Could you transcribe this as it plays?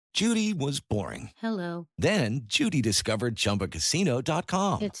Judy was boring. Hello. Then Judy discovered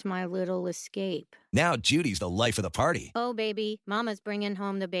ChumbaCasino.com. It's my little escape. Now Judy's the life of the party. Oh, baby, mama's bringing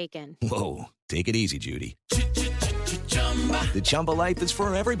home the bacon. Whoa, take it easy, Judy. The Chumba life is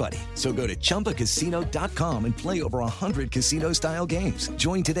for everybody. So go to ChumbaCasino.com and play over 100 casino-style games.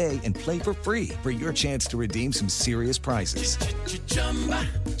 Join today and play for free for your chance to redeem some serious prizes.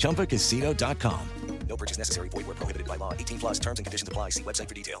 ChumbaCasino.com. No purchase necessary. Void where prohibited by law. 18+ terms and conditions apply. See website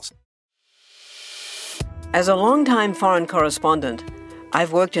for details. As a longtime foreign correspondent,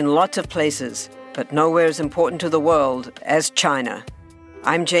 I've worked in lots of places, but nowhere as important to the world as China.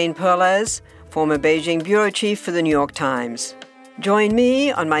 I'm Jane Perlez, former Beijing bureau chief for the New York Times. Join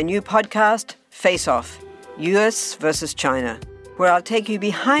me on my new podcast, Face Off, US versus China, where I'll take you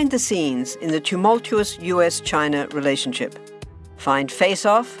behind the scenes in the tumultuous US-China relationship. Find Face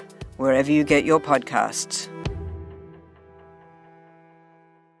Off wherever you get your podcasts.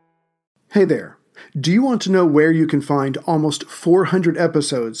 Hey there. Do you want to know where you can find almost 400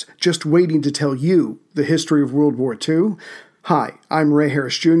 episodes just waiting to tell you the history of World War II? Hi, I'm Ray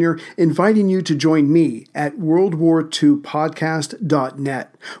Harris Jr., inviting you to join me at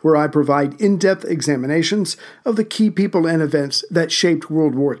WorldWar2Podcast.net, where I provide in-depth examinations of the key people and events that shaped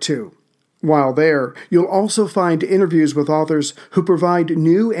World War II. While there, you'll also find interviews with authors who provide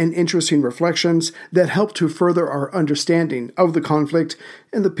new and interesting reflections that help to further our understanding of the conflict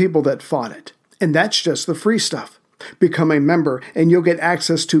and the people that fought it. And that's just the free stuff. Become a member and you'll get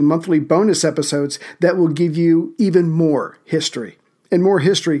access to monthly bonus episodes that will give you even more history. And more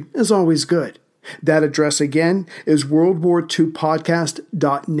history is always good. That address again is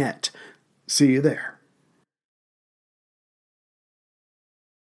WorldWar2Podcast.net. See you there.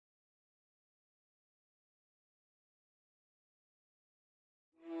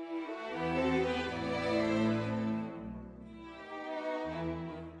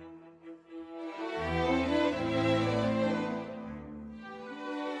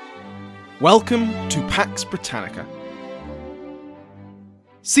 Welcome to Pax Britannica.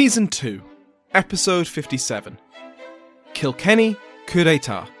 Season 2, Episode 57, Kilkenny Coup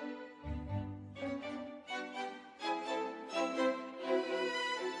d'Etat.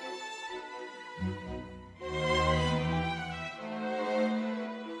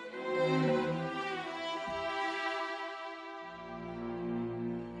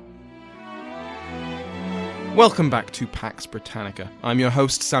 Welcome back to Pax Britannica. I'm your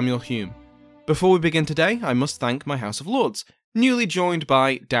host, Samuel Hume. Before we begin today, I must thank my House of Lords, newly joined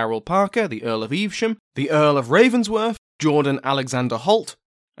by Daryl Parker, the Earl of Evesham, the Earl of Ravensworth, Jordan Alexander Holt,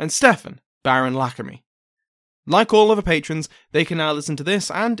 and Stefan, Baron Lackermy. Like all other patrons, they can now listen to this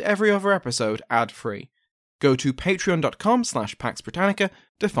and every other episode ad-free. Go to patreon.com/PaxBritannica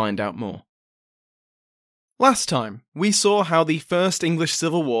to find out more. Last time, we saw how the First English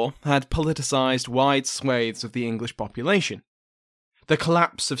Civil War had politicised wide swathes of the English population. The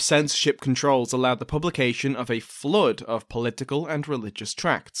collapse of censorship controls allowed the publication of a flood of political and religious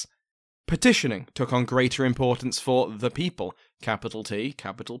tracts. Petitioning took on greater importance for the people, capital T,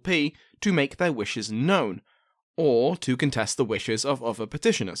 capital P, to make their wishes known, or to contest the wishes of other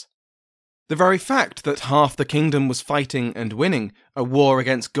petitioners. The very fact that half the kingdom was fighting and winning a war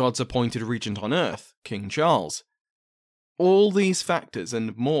against God's appointed regent on earth, King Charles. All these factors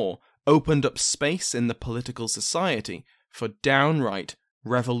and more opened up space in the political society for downright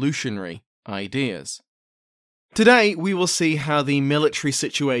revolutionary ideas. Today, we will see how the military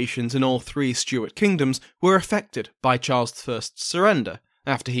situations in all three Stuart kingdoms were affected by Charles I's surrender,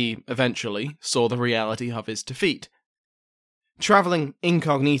 after he eventually saw the reality of his defeat. Travelling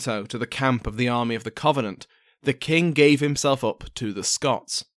incognito to the camp of the Army of the Covenant, the king gave himself up to the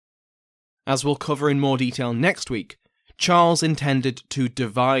Scots. As we'll cover in more detail next week, Charles intended to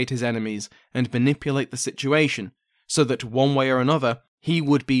divide his enemies and manipulate the situation, so that one way or another he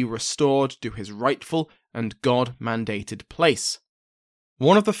would be restored to his rightful and God-mandated place.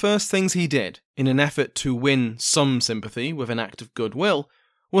 One of the first things he did, in an effort to win some sympathy with an act of goodwill,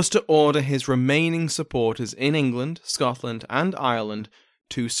 was to order his remaining supporters in England, Scotland and Ireland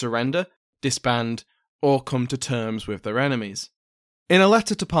to surrender, disband, or come to terms with their enemies. In a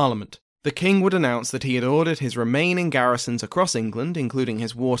letter to Parliament, the king would announce that he had ordered his remaining garrisons across England, including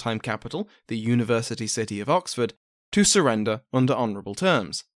his wartime capital, the University city of Oxford, to surrender under honourable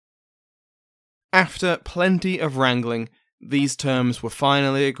terms. After plenty of wrangling, these terms were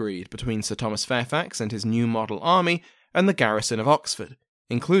finally agreed between Sir Thomas Fairfax and his new model army and the garrison of Oxford,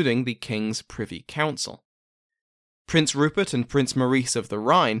 including the King's Privy Council. Prince Rupert and Prince Maurice of the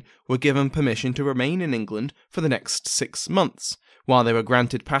Rhine were given permission to remain in England for the next 6 months, while they were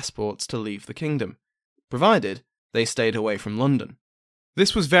granted passports to leave the kingdom, provided they stayed away from London.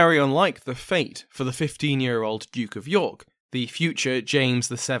 This was very unlike the fate for the 15-year-old Duke of York, the future James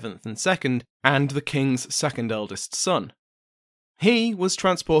VII and II, and the king's second eldest son. He was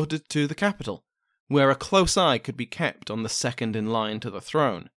transported to the capital, where a close eye could be kept on the second in line to the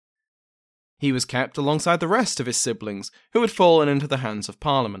throne. He was kept alongside the rest of his siblings, who had fallen into the hands of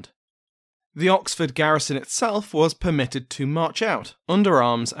Parliament. The Oxford garrison itself was permitted to march out, under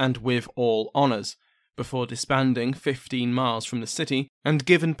arms and with all honours, before disbanding 15 miles from the city and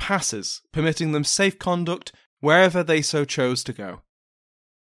given passes permitting them safe conduct wherever they so chose to go.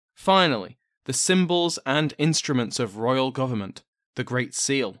 Finally, the symbols and instruments of royal government, the Great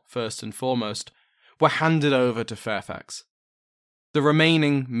Seal first and foremost, were handed over to Fairfax. The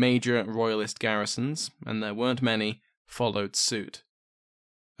remaining major royalist garrisons, and there weren't many, followed suit.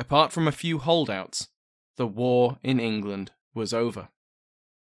 Apart from a few holdouts, the war in England was over.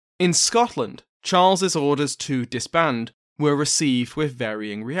 In Scotland, Charles's orders to disband were received with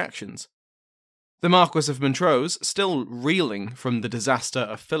varying reactions. The Marquess of Montrose, still reeling from the disaster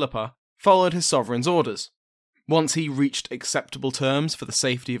of Philippa, followed his sovereign's orders. Once he reached acceptable terms for the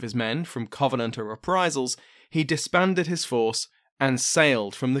safety of his men from Covenanter reprisals, he disbanded his force and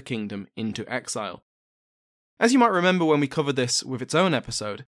sailed from the kingdom into exile. As you might remember when we covered this with its own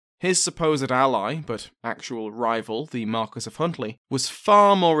episode, his supposed ally, but actual rival, the Marquis of Huntly, was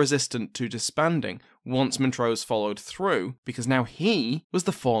far more resistant to disbanding once Montrose followed through, because now he was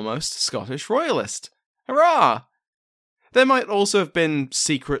the foremost Scottish royalist. Hurrah! There might also have been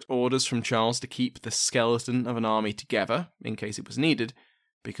secret orders from Charles to keep the skeleton of an army together, in case it was needed,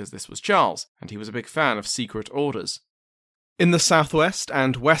 because this was Charles, and he was a big fan of secret orders. In the southwest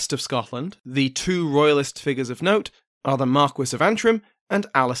and west of Scotland, the two royalist figures of note are the Marquis of Antrim and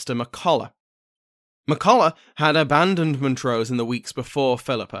Alistair MacColla. MacColla had abandoned Montrose in the weeks before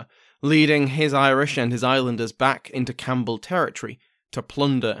Philippa, leading his Irish and his islanders back into Campbell territory to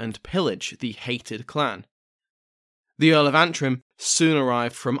plunder and pillage the hated clan. The Earl of Antrim soon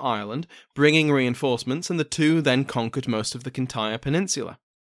arrived from Ireland, bringing reinforcements, and the two then conquered most of the Kintyre Peninsula.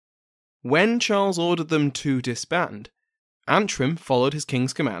 When Charles ordered them to disband, Antrim followed his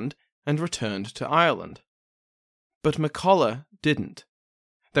king's command and returned to Ireland. But MacColla didn't.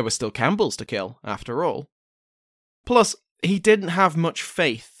 There were still Campbells to kill, after all. Plus, he didn't have much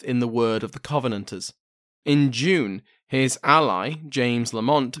faith in the word of the Covenanters. In June, his ally, James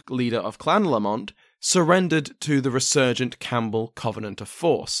Lamont, leader of Clan Lamont, surrendered to the resurgent Campbell Covenanter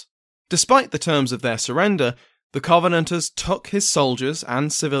force. Despite the terms of their surrender, the Covenanters took his soldiers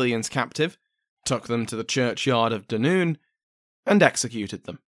and civilians captive, took them to the churchyard of Dunoon, and executed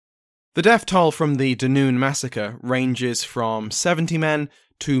them. The death toll from the Dunoon massacre ranges from 70 men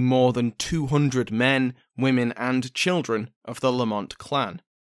to more than 200 men, women, and children of the Lamont clan.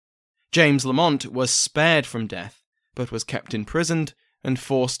 James Lamont was spared from death, but was kept imprisoned and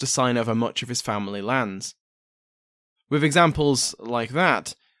forced to sign over much of his family lands. With examples like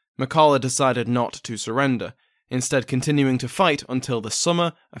that, MacColla decided not to surrender, instead continuing to fight until the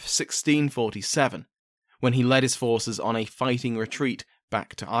summer of 1647, when he led his forces on a fighting retreat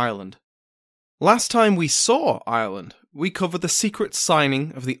back to Ireland. Last time we saw Ireland, we covered the secret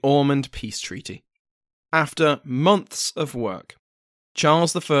signing of the Ormond Peace Treaty. After months of work,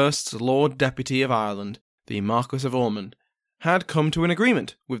 Charles I, Lord Deputy of Ireland, the Marquis of Ormond, had come to an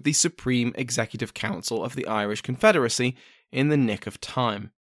agreement with the Supreme Executive Council of the Irish Confederacy in the nick of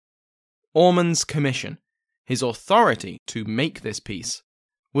time. Ormond's commission, his authority to make this peace,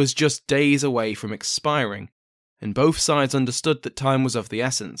 was just days away from expiring, and both sides understood that time was of the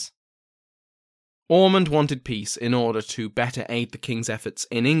essence. Ormond wanted peace in order to better aid the king's efforts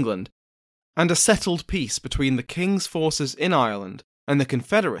in England, and a settled peace between the king's forces in Ireland and the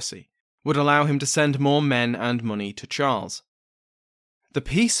Confederacy would allow him to send more men and money to Charles. The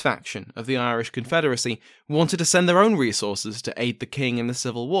peace faction of the Irish Confederacy wanted to send their own resources to aid the king in the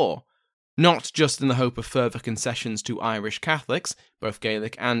Civil War, not just in the hope of further concessions to Irish Catholics, both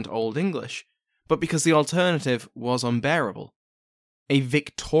Gaelic and Old English, but because the alternative was unbearable. A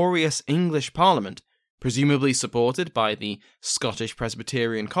victorious English Parliament, presumably supported by the Scottish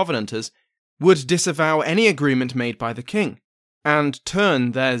Presbyterian Covenanters, would disavow any agreement made by the king, and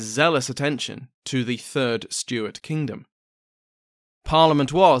turn their zealous attention to the Third Stuart Kingdom.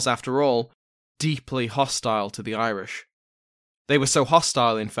 Parliament was, after all, deeply hostile to the Irish. They were so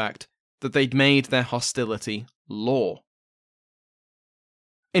hostile, in fact, that they'd made their hostility law.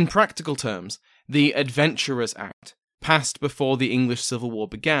 In practical terms, the Adventurers Act, passed before the English Civil War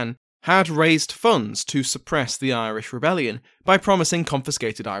began, had raised funds to suppress the Irish rebellion by promising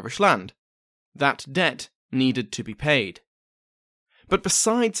confiscated Irish land. That debt needed to be paid. But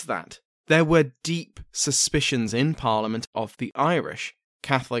besides that, there were deep suspicions in Parliament of the Irish,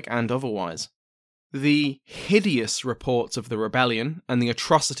 Catholic and otherwise. The hideous reports of the rebellion and the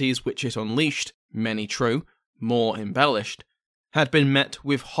atrocities which it unleashed, many true, more embellished, had been met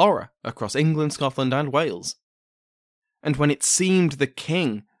with horror across England, Scotland, and Wales. And when it seemed the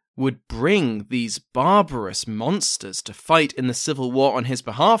king would bring these barbarous monsters to fight in the civil war on his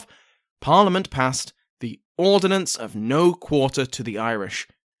behalf, Parliament passed the Ordinance of No Quarter to the Irish,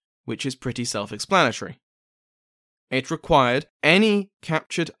 which is pretty self-explanatory. It required any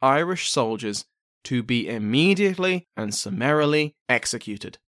captured Irish soldiers to be immediately and summarily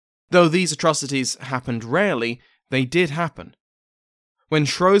executed. Though these atrocities happened rarely, they did happen. When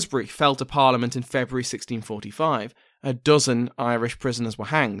Shrewsbury fell to Parliament in February 1645, a dozen Irish prisoners were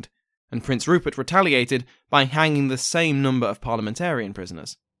hanged, and Prince Rupert retaliated by hanging the same number of parliamentarian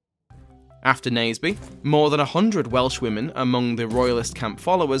prisoners. After Naseby, more than 100 Welsh women among the royalist camp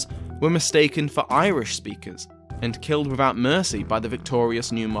followers were mistaken for Irish speakers and killed without mercy by the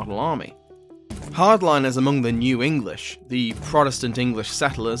victorious New Model Army. Hardliners among the New English, the Protestant English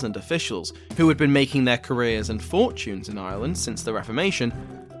settlers and officials who had been making their careers and fortunes in Ireland since the Reformation,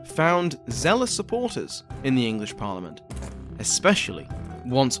 found zealous supporters in the English Parliament, especially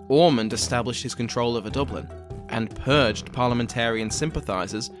once Ormond established his control over Dublin and purged parliamentarian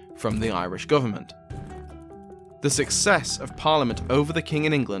sympathisers from the Irish government. The success of Parliament over the King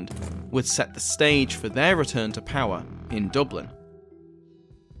in England would set the stage for their return to power in Dublin.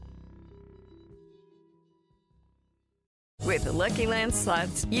 With the Lucky Land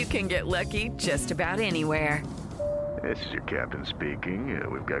Slots, you can get lucky just about anywhere. This is your captain speaking.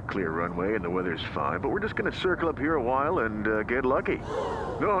 We've got clear runway and the weather's fine, but we're just going to circle up here a while and get lucky.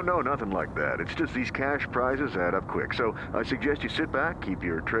 No, nothing like that. It's just these cash prizes add up quick. So I suggest you sit back, keep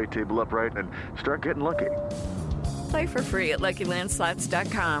your tray table upright, and start getting lucky. Play for free at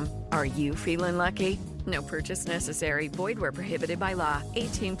LuckyLandSlots.com. Are you feeling lucky? No purchase necessary. Void where prohibited by law.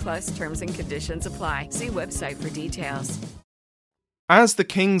 18+ terms and conditions apply. See website for details. As the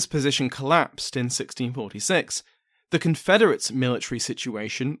king's position collapsed in 1646, the Confederates' military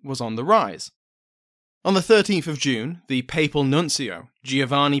situation was on the rise. On the 13th of June, the papal nuncio,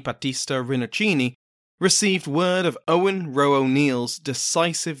 Giovanni Battista Rinuccini, received word of Owen Roe O'Neill's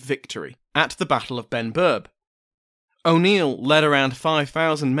decisive victory at the Battle of Benburb. O'Neill led around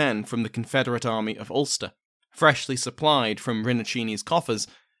 5,000 men from the Confederate army of Ulster, freshly supplied from Rinuccini's coffers,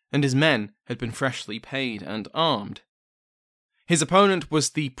 and his men had been freshly paid and armed. His opponent was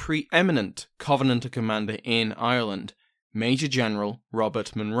the preeminent Covenanter commander in Ireland, Major General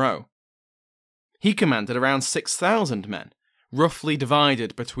Robert Monroe. He commanded around 6,000 men, roughly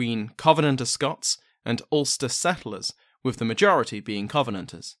divided between Covenanter Scots and Ulster settlers, with the majority being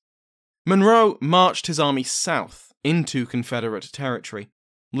Covenanters. Monroe marched his army south into Confederate territory,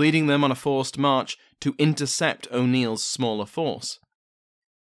 leading them on a forced march to intercept O'Neill's smaller force.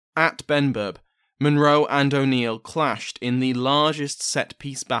 At Benburb, Monroe and O'Neill clashed in the largest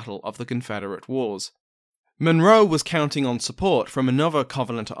set-piece battle of the Confederate Wars. Monroe was counting on support from another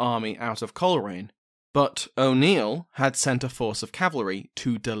Covenanter army out of Coleraine, but O'Neill had sent a force of cavalry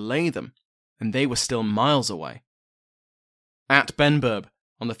to delay them, and they were still miles away. At Benburb,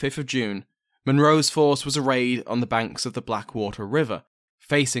 on the 5th of June, Monroe's force was arrayed on the banks of the Blackwater River,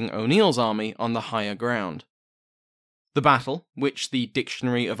 facing O'Neill's army on the higher ground. The battle, which the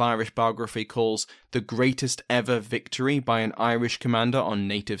Dictionary of Irish Biography calls the greatest ever victory by an Irish commander on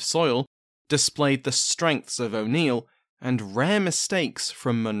native soil, displayed the strengths of O'Neill and rare mistakes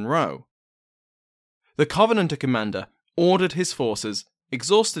from Monroe. The Covenanter commander ordered his forces,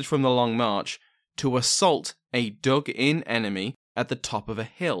 exhausted from the long march, to assault a dug-in enemy at the top of a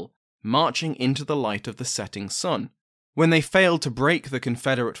hill, marching into the light of the setting sun. When they failed to break the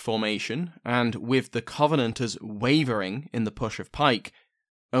Confederate formation, and with the Covenanters wavering in the push of Pike,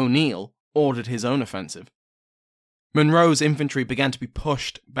 O'Neill ordered his own offensive. Monroe's infantry began to be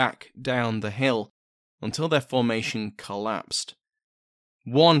pushed back down the hill until their formation collapsed.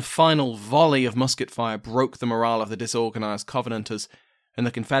 One final volley of musket fire broke the morale of the disorganized Covenanters, and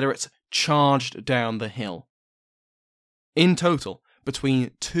the Confederates charged down the hill. In total,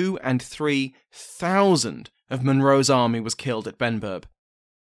 between 2,000 and 3,000 of Monroe's army was killed at Benburb.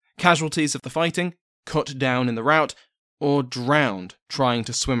 Casualties of the fighting, cut down in the rout, or drowned trying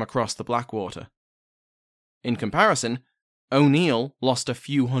to swim across the Blackwater. In comparison, O'Neill lost a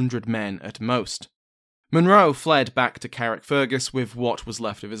few hundred men at most. Monroe fled back to Carrickfergus with what was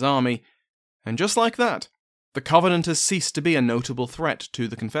left of his army, and just like that, the Covenanters ceased to be a notable threat to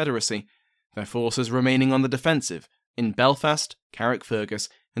the Confederacy, their forces remaining on the defensive in Belfast, Carrickfergus,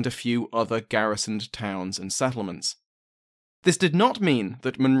 and a few other garrisoned towns and settlements. This did not mean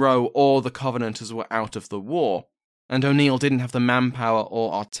that Monroe or the Covenanters were out of the war, and O'Neill didn't have the manpower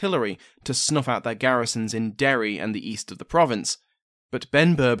or artillery to snuff out their garrisons in Derry and the east of the province, but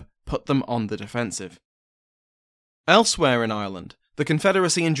Benburb put them on the defensive. Elsewhere in Ireland, the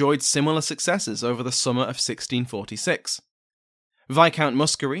Confederacy enjoyed similar successes over the summer of 1646. Viscount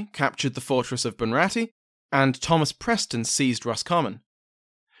Muskerry captured the fortress of Bunratty, and Thomas Preston seized Roscommon.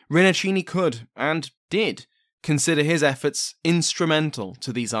 Rinuccini could, and did, consider his efforts instrumental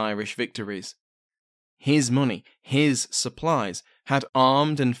to these Irish victories. His money, his supplies, had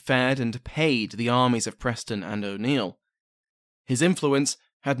armed and fed and paid the armies of Preston and O'Neill. His influence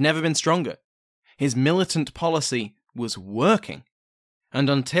had never been stronger. His militant policy was working. And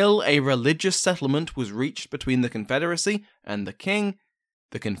until a religious settlement was reached between the Confederacy and the King,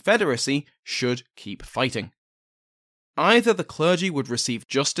 the Confederacy should keep fighting. Either the clergy would receive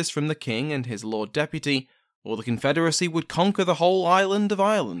justice from the King and his Lord Deputy, or the Confederacy would conquer the whole island of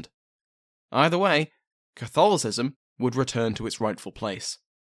Ireland. Either way, Catholicism would return to its rightful place.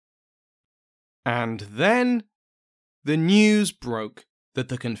 And then the news broke that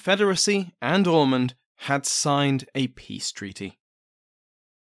the Confederacy and Ormond had signed a peace treaty.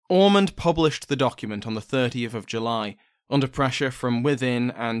 Ormond published the document on the 30th of July, under pressure from within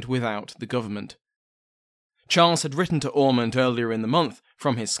and without the government. Charles had written to Ormond earlier in the month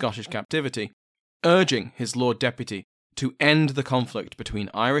from his Scottish captivity, urging his Lord Deputy to end the conflict between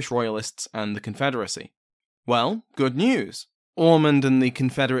Irish Royalists and the Confederacy. Well, good news. Ormond and the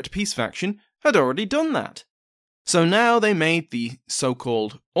Confederate peace faction had already done that. So now they made the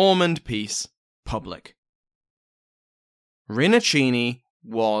so-called Ormond Peace public. Rinuccini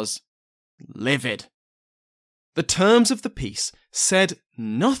was livid. The terms of the peace said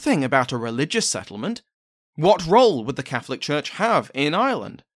nothing about a religious settlement. What role would the Catholic Church have in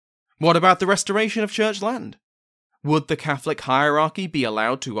Ireland? What about the restoration of church land? Would the Catholic hierarchy be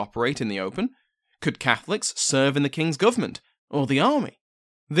allowed to operate in the open? Could Catholics serve in the King's government or the army?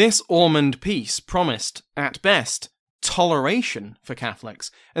 This Ormond peace promised, at best, toleration for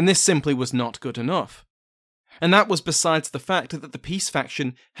Catholics, and this simply was not good enough. And that was besides the fact that the peace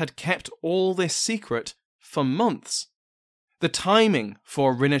faction had kept all this secret for months. The timing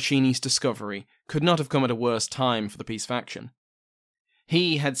for Rinuccini's discovery could not have come at a worse time for the peace faction.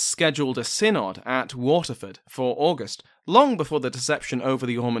 He had scheduled a synod at Waterford for August, long before the deception over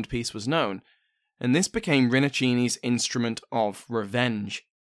the Ormond peace was known, and this became Rinuccini's instrument of revenge.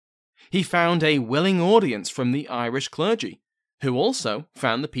 He found a willing audience from the Irish clergy, who also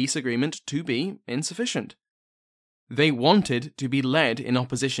found the peace agreement to be insufficient. They wanted to be led in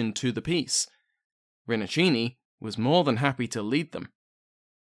opposition to the peace. Rinuccini was more than happy to lead them.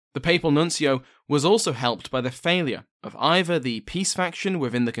 The papal nuncio was also helped by the failure of either the peace faction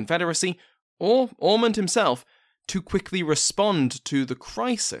within the Confederacy or Ormond himself to quickly respond to the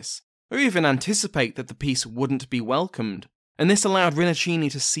crisis, or even anticipate that the peace wouldn't be welcomed, and this allowed Rinuccini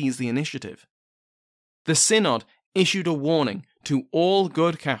to seize the initiative. The synod issued a warning to all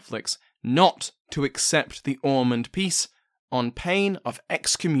good Catholics not to accept the Ormond peace on pain of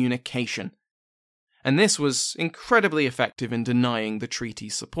excommunication, and this was incredibly effective in denying the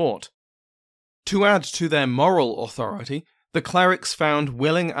treaty's support. To add to their moral authority, the clerics found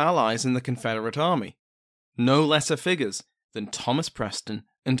willing allies in the Confederate army, no lesser figures than Thomas Preston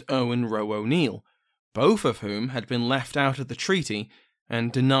and Owen Roe O'Neill, both of whom had been left out of the treaty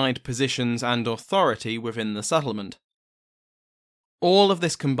and denied positions and authority within the settlement. All of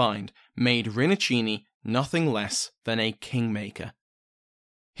this combined made Rinuccini nothing less than a kingmaker.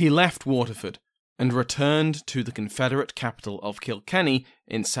 He left Waterford and returned to the Confederate capital of Kilkenny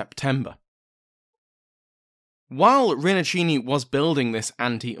in September. While Rinuccini was building this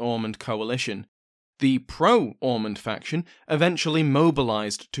anti-Ormond coalition, the pro-Ormond faction eventually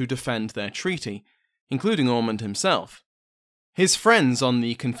mobilized to defend their treaty, including Ormond himself. His friends on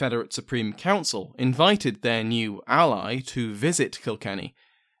the Confederate Supreme Council invited their new ally to visit Kilkenny,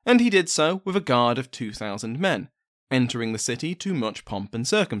 and he did so with a guard of 2,000 men, entering the city to much pomp and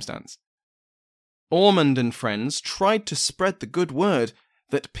circumstance. Ormond and friends tried to spread the good word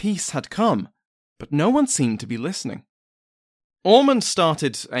that peace had come, but no one seemed to be listening. Ormond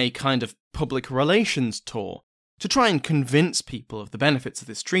started a kind of public relations tour to try and convince people of the benefits of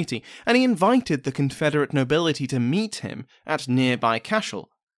this treaty, and he invited the Confederate nobility to meet him at nearby Cashel.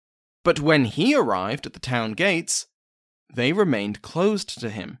 But when he arrived at the town gates, they remained closed to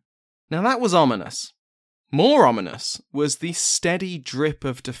him. Now that was ominous. More ominous was the steady drip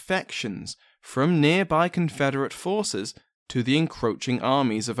of defections from nearby Confederate forces to the encroaching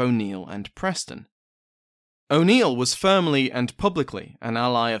armies of O'Neill and Preston. O'Neill was firmly and publicly an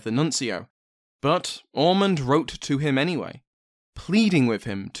ally of the nuncio, but Ormond wrote to him anyway, pleading with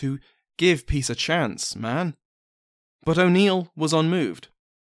him to give peace a chance, man. But O'Neill was unmoved.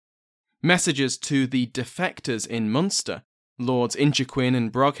 Messages to the defectors in Munster, Lords Inchiquin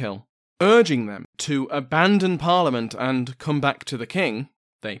and Broghill, urging them to abandon Parliament and come back to the king,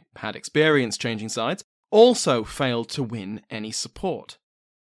 they had experience changing sides, also failed to win any support.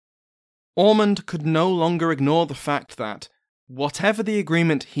 Ormond could no longer ignore the fact that, whatever the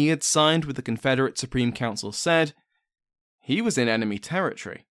agreement he had signed with the Confederate Supreme Council said, he was in enemy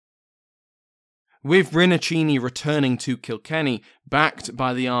territory. With Rinuccini returning to Kilkenny, backed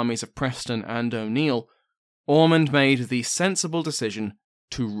by the armies of Preston and O'Neill, Ormond made the sensible decision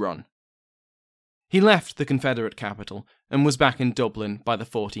to run. He left the Confederate capital and was back in Dublin by the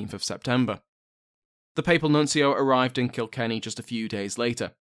 14th of September. The papal nuncio arrived in Kilkenny just a few days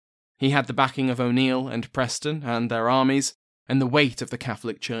later. He had the backing of O'Neill and Preston and their armies, and the weight of the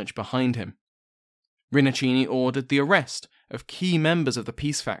Catholic Church behind him. Rinuccini ordered the arrest of key members of the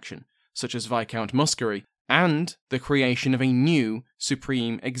peace faction, such as Viscount Muskerry, and the creation of a new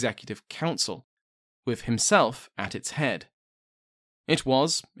Supreme Executive Council, with himself at its head. It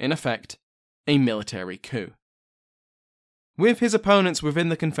was, in effect, a military coup. With his opponents within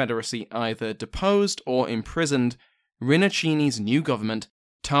the Confederacy either deposed or imprisoned, Rinuccini's new government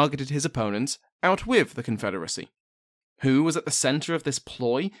targeted his opponents out with the Confederacy. Who was at the centre of this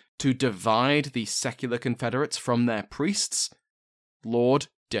ploy to divide the secular Confederates from their priests? Lord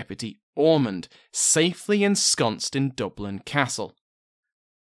Deputy Ormond, safely ensconced in Dublin Castle.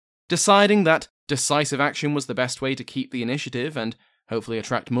 Deciding that decisive action was the best way to keep the initiative and hopefully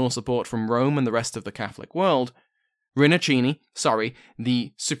attract more support from Rome and the rest of the Catholic world,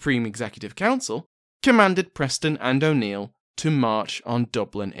 the Supreme Executive Council, commanded Preston and O'Neill to march on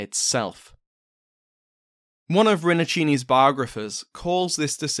Dublin itself. One of Rinuccini's biographers calls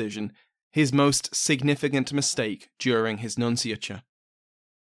this decision his most significant mistake during his nunciature.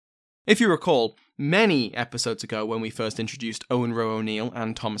 If you recall, many episodes ago when we first introduced Owen Roe O'Neill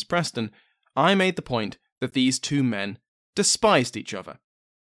and Thomas Preston, I made the point that these two men despised each other.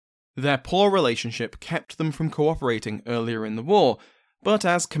 Their poor relationship kept them from cooperating earlier in the war, but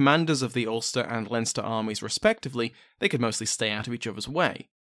as commanders of the Ulster and Leinster armies respectively, they could mostly stay out of each other's way.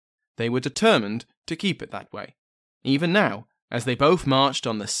 They were determined to keep it that way, even now, as they both marched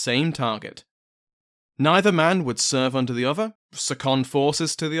on the same target. Neither man would serve under the other, second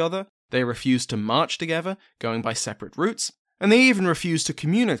forces to the other, they refused to march together, going by separate routes, and they even refused to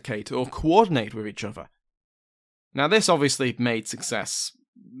communicate or coordinate with each other. Now this obviously made success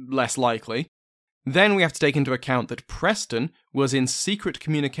less likely. Then we have to take into account that Preston was in secret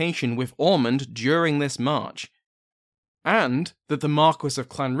communication with Ormond during this march, and that the Marquess of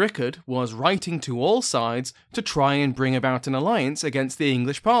Clanrickard was writing to all sides to try and bring about an alliance against the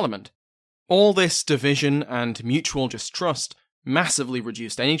English Parliament. All this division and mutual distrust massively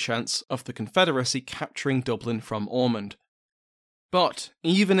reduced any chance of the Confederacy capturing Dublin from Ormond. But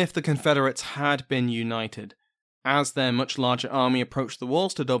even if the Confederates had been united, as their much larger army approached the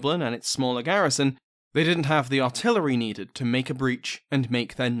walls to Dublin and its smaller garrison, they didn't have the artillery needed to make a breach and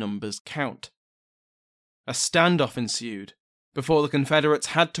make their numbers count. A standoff ensued, before the Confederates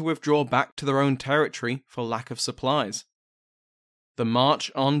had to withdraw back to their own territory for lack of supplies. The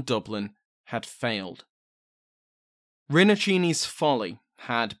march on Dublin had failed. Rinuccini's folly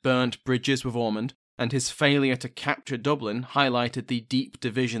had burnt bridges with Ormond, and his failure to capture Dublin highlighted the deep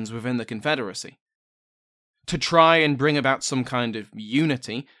divisions within the Confederacy. To try and bring about some kind of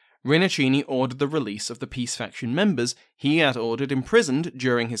unity, Rinuccini ordered the release of the peace faction members he had ordered imprisoned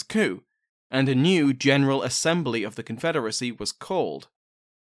during his coup, and a new General Assembly of the Confederacy was called.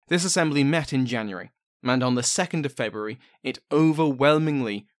 This assembly met in January, and on the 2nd of February it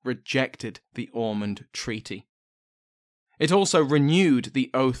overwhelmingly rejected the Ormond Treaty. It also renewed the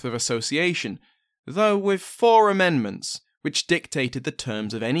Oath of Association, though with 4 amendments, which dictated the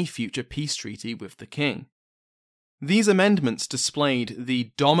terms of any future peace treaty with the king. These amendments displayed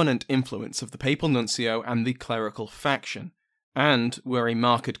the dominant influence of the papal nuncio and the clerical faction, and were a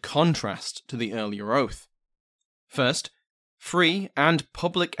marked contrast to the earlier oath. First, free and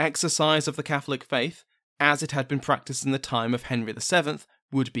public exercise of the Catholic faith, as it had been practiced in the time of Henry VII,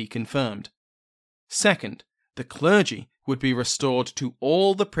 would be confirmed. Second, the clergy would be restored to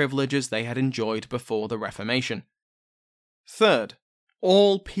all the privileges they had enjoyed before the Reformation. Third,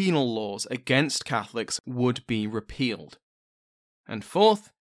 all penal laws against Catholics would be repealed. And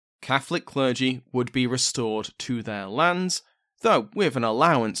fourth, Catholic clergy would be restored to their lands, though with an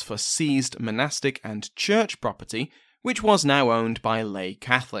allowance for seized monastic and church property, which was now owned by lay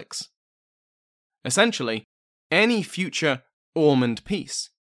Catholics. Essentially, any future Ormond peace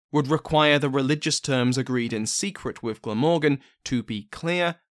would require the religious terms agreed in secret with Glamorgan to be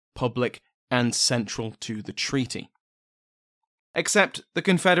clear, public, and central to the treaty. except the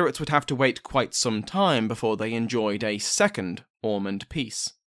Confederates would have to wait quite some time before they enjoyed a second Ormond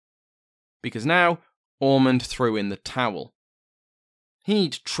peace. Because now, Ormond threw in the towel.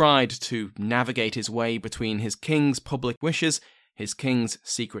 He'd tried to navigate his way between his king's public wishes, his king's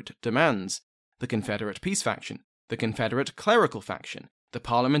secret demands, the Confederate peace faction, the Confederate clerical faction, the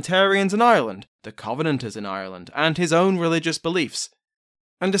parliamentarians in Ireland, the Covenanters in Ireland, and his own religious beliefs.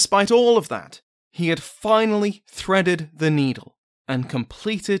 And despite all of that, he had finally threaded the needle and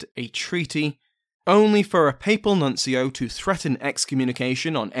completed a treaty, only for a papal nuncio to threaten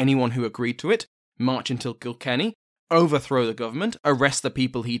excommunication on anyone who agreed to it, march into Kilkenny, overthrow the government, arrest the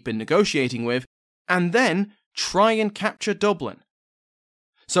people he'd been negotiating with, and then try and capture Dublin.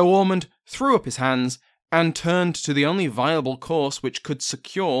 So Ormond threw up his hands and turned to the only viable course which could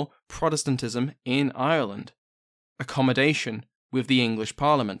secure Protestantism in Ireland: accommodation with the English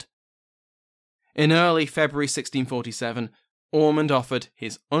Parliament. In early February 1647, Ormond offered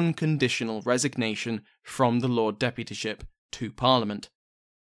his unconditional resignation from the Lord Deputyship to Parliament.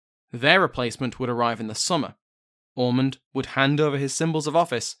 Their replacement would arrive in the summer. Ormond would hand over his symbols of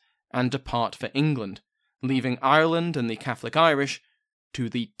office and depart for England, leaving Ireland and the Catholic Irish to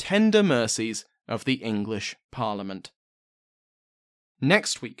the tender mercies of the English Parliament.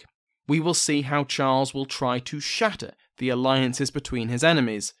 Next week, we will see how Charles will try to shatter the alliances between his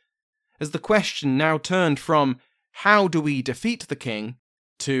enemies, as the question now turned from how do we defeat the king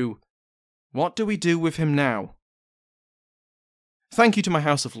to what do we do with him now? Thank you to my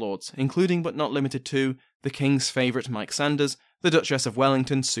House of Lords, including but not limited to the King's favourite Mike Sanders, the Duchess of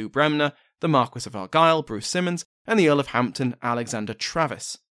Wellington Sue Bremner, the Marquess of Argyll Bruce Simmons, and the Earl of Hampton Alexander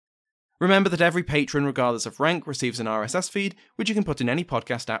Travis. Remember that every patron, regardless of rank, receives an RSS feed, which you can put in any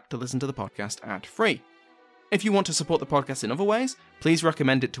podcast app to listen to the podcast ad-free. If you want to support the podcast in other ways, please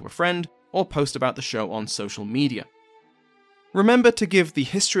recommend it to a friend or post about the show on social media. Remember to give the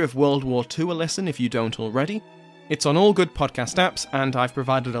History of World War II a listen if you don't already. It's on all good podcast apps, and I've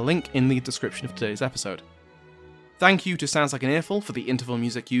provided a link in the description of today's episode. Thank you to Sounds Like an Earful for the interval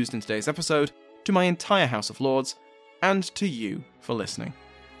music used in today's episode, to my entire House of Lords, and to you for listening.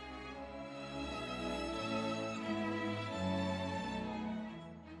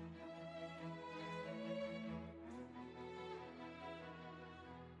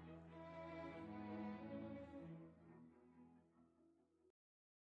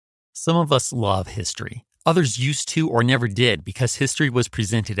 Some of us love history. Others used to or never did because history was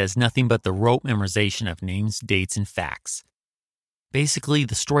presented as nothing but the rote memorization of names, dates, and facts. Basically,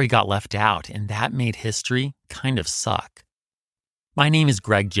 the story got left out, and that made history kind of suck. My name is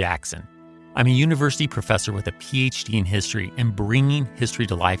Greg Jackson. I'm a university professor with a PhD in history, and bringing history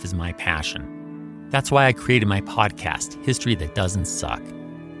to life is my passion. That's why I created my podcast, History That Doesn't Suck.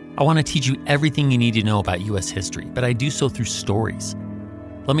 I want to teach you everything you need to know about U.S. history, but I do so through stories.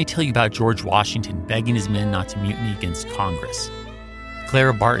 Let me tell you about George Washington begging his men not to mutiny against Congress,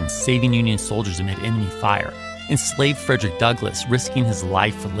 Clara Barton saving Union soldiers amid enemy fire, enslaved Frederick Douglass risking his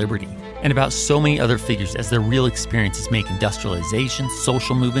life for liberty, and about so many other figures as their real experiences make industrialization,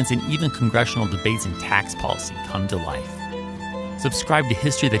 social movements, and even congressional debates and tax policy come to life. Subscribe to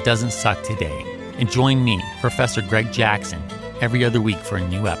History That Doesn't Suck today, and join me, Professor Greg Jackson, every other week for a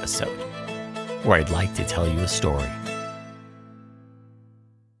new episode, where I'd like to tell you a story.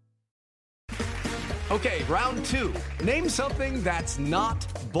 Okay, round two. Name something that's not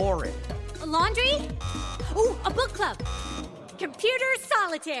boring. A laundry? Ooh, a book club. Computer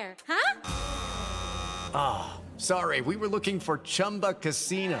solitaire, huh? Ah, sorry, we were looking for Chumba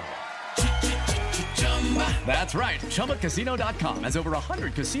Casino. That's right, ChumbaCasino.com has over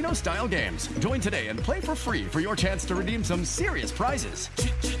 100 casino-style games. Join today and play for free for your chance to redeem some serious prizes.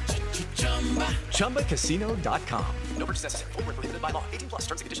 ChumbaCasino.com. No purchase necessary. Void where prohibited by law. 18+.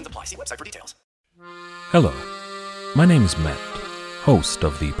 Terms and conditions apply. See website for details. Hello, my name is Matt, host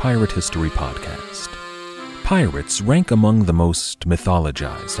of the Pirate History Podcast. Pirates rank among the most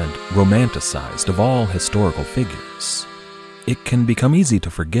mythologized and romanticized of all historical figures. It can become easy to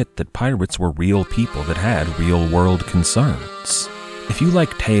forget that pirates were real people that had real-world concerns. If you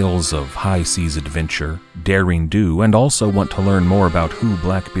like tales of high-seas adventure, daring do, and also want to learn more about who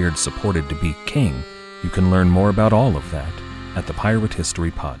Blackbeard supported to be king, you can learn more about all of that at the Pirate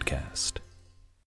History Podcast.